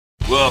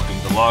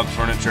Welcome to Log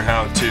Furniture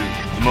How To,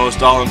 the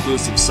most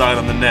all-inclusive site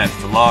on the net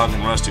for log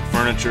and rustic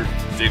furniture,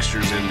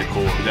 fixtures, and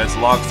decor. That's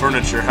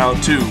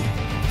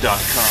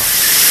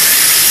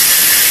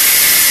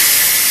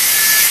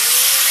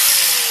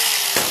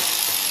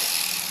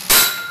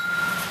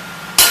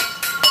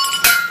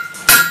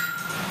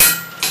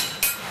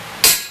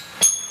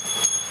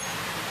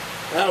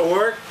That'll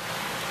work.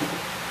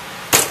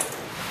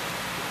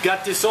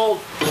 Got this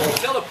old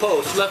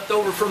telepost left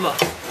over from a...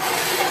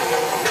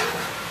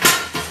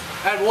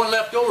 I had one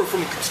left over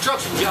from a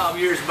construction job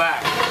years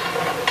back.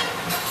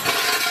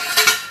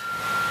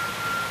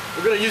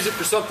 We're going to use it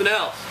for something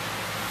else.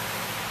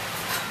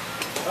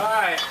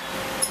 Alright,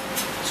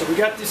 so we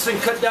got this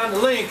thing cut down to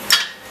length.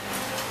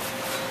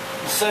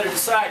 We'll set it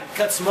aside and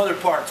cut some other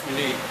parts we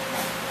need.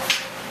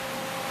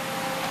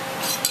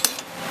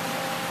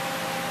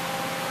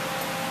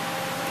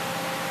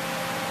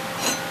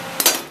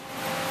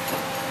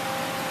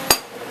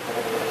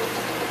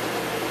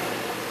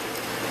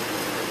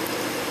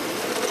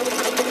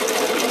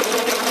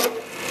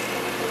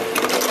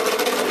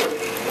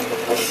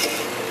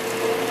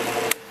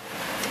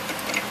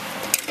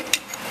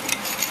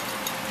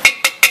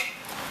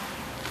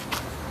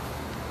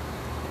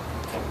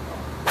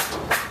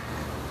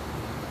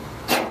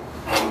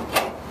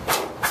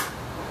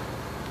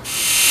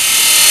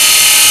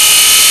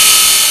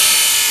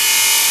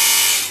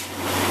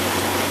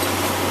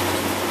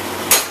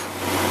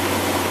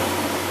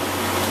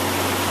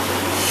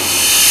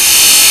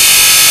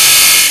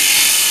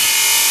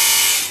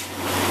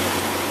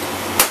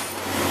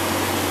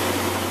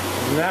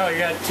 Now we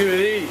got two of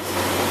these.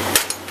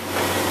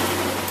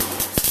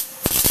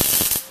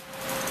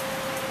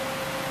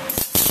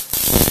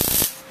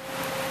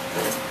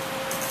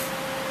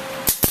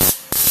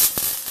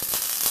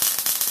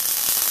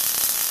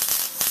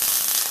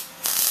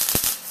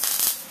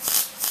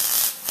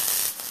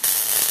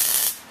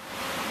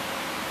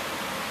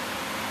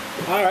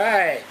 All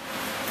right.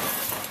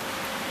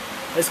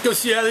 Let's go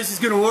see how this is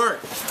going to work.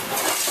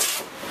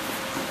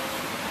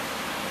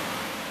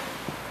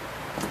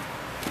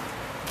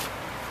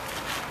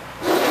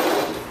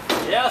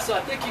 Yeah, so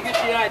I think you get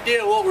the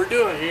idea of what we're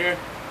doing here.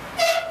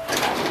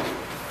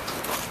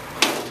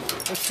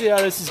 Let's see how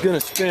this is going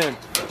to spin.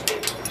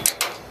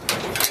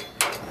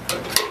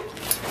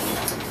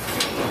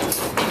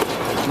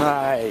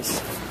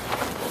 Nice.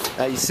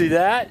 Now you see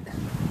that?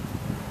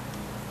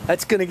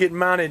 That's going to get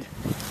mounted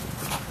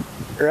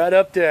right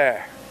up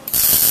there.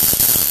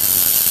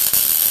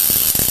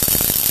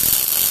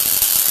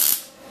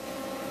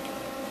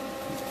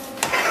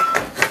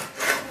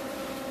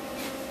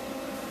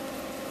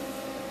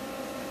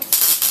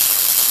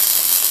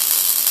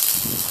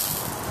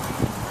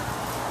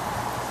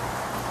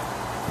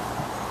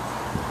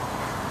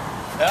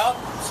 Well,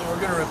 so we're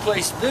going to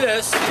replace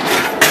this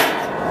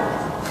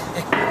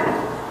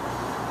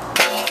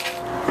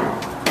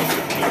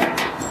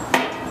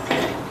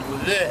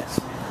with this.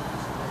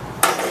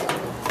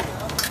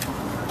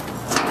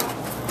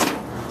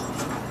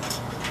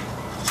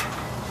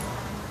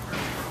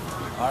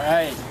 All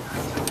right. I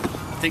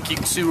think you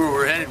can see where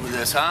we're headed with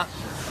this, huh?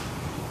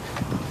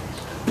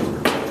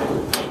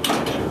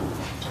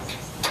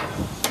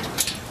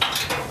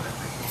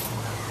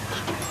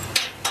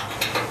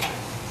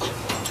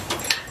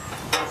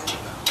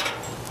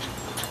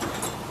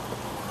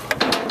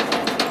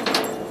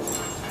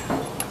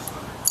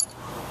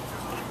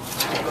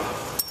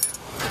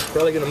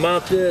 Probably going to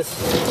mount this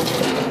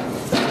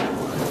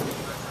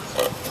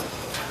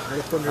right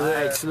up under there.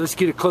 Alright, so let's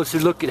get a closer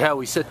look at how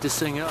we set this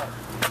thing up.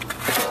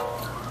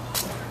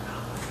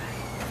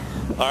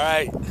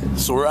 Alright,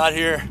 so we're out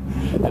here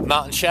at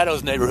Mountain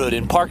Shadows neighborhood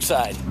in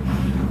Parkside.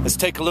 Let's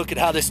take a look at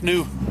how this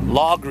new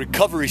log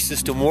recovery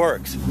system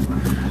works.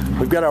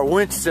 We've got our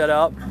winch set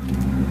up,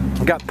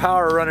 we've got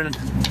power running,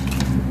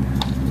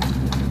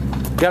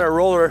 got our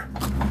roller,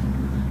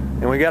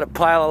 and we got a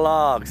pile of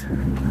logs.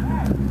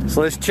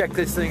 So let's check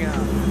this thing out.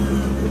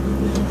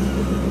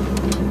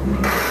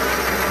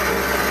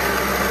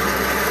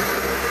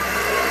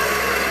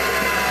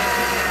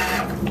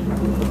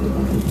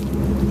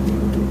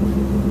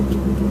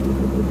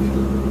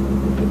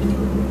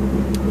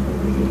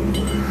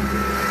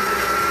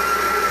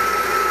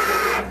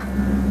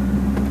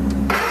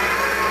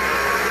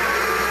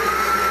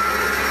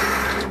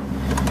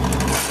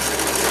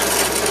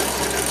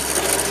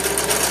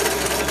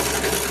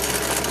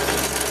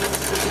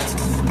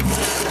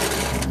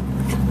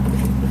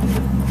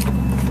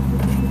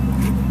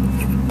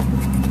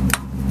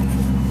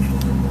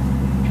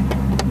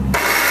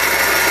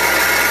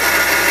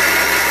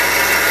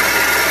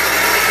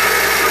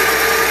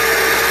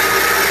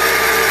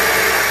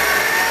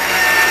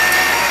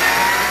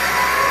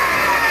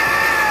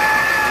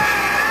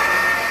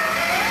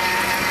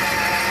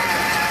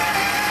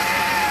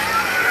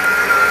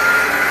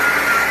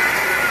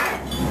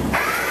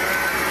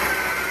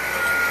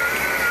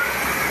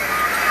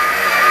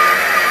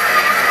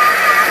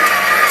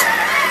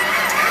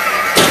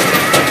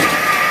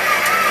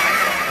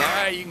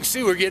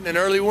 see we're getting an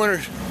early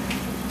winter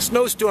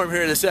snowstorm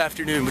here this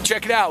afternoon, but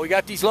check it out. We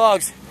got these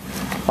logs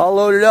all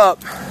loaded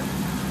up.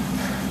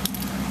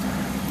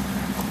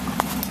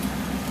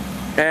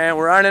 And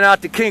we're ironing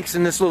out the kinks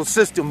in this little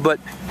system, but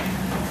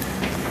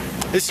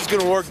this is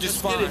going to work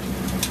just fine.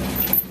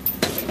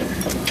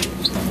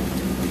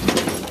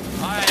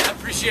 Alright, I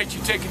appreciate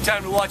you taking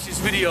time to watch this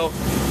video.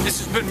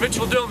 This has been Mitch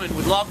Dillman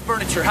with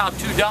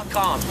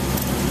LogFurnitureHowTo.com.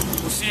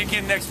 We'll see you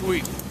again next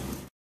week.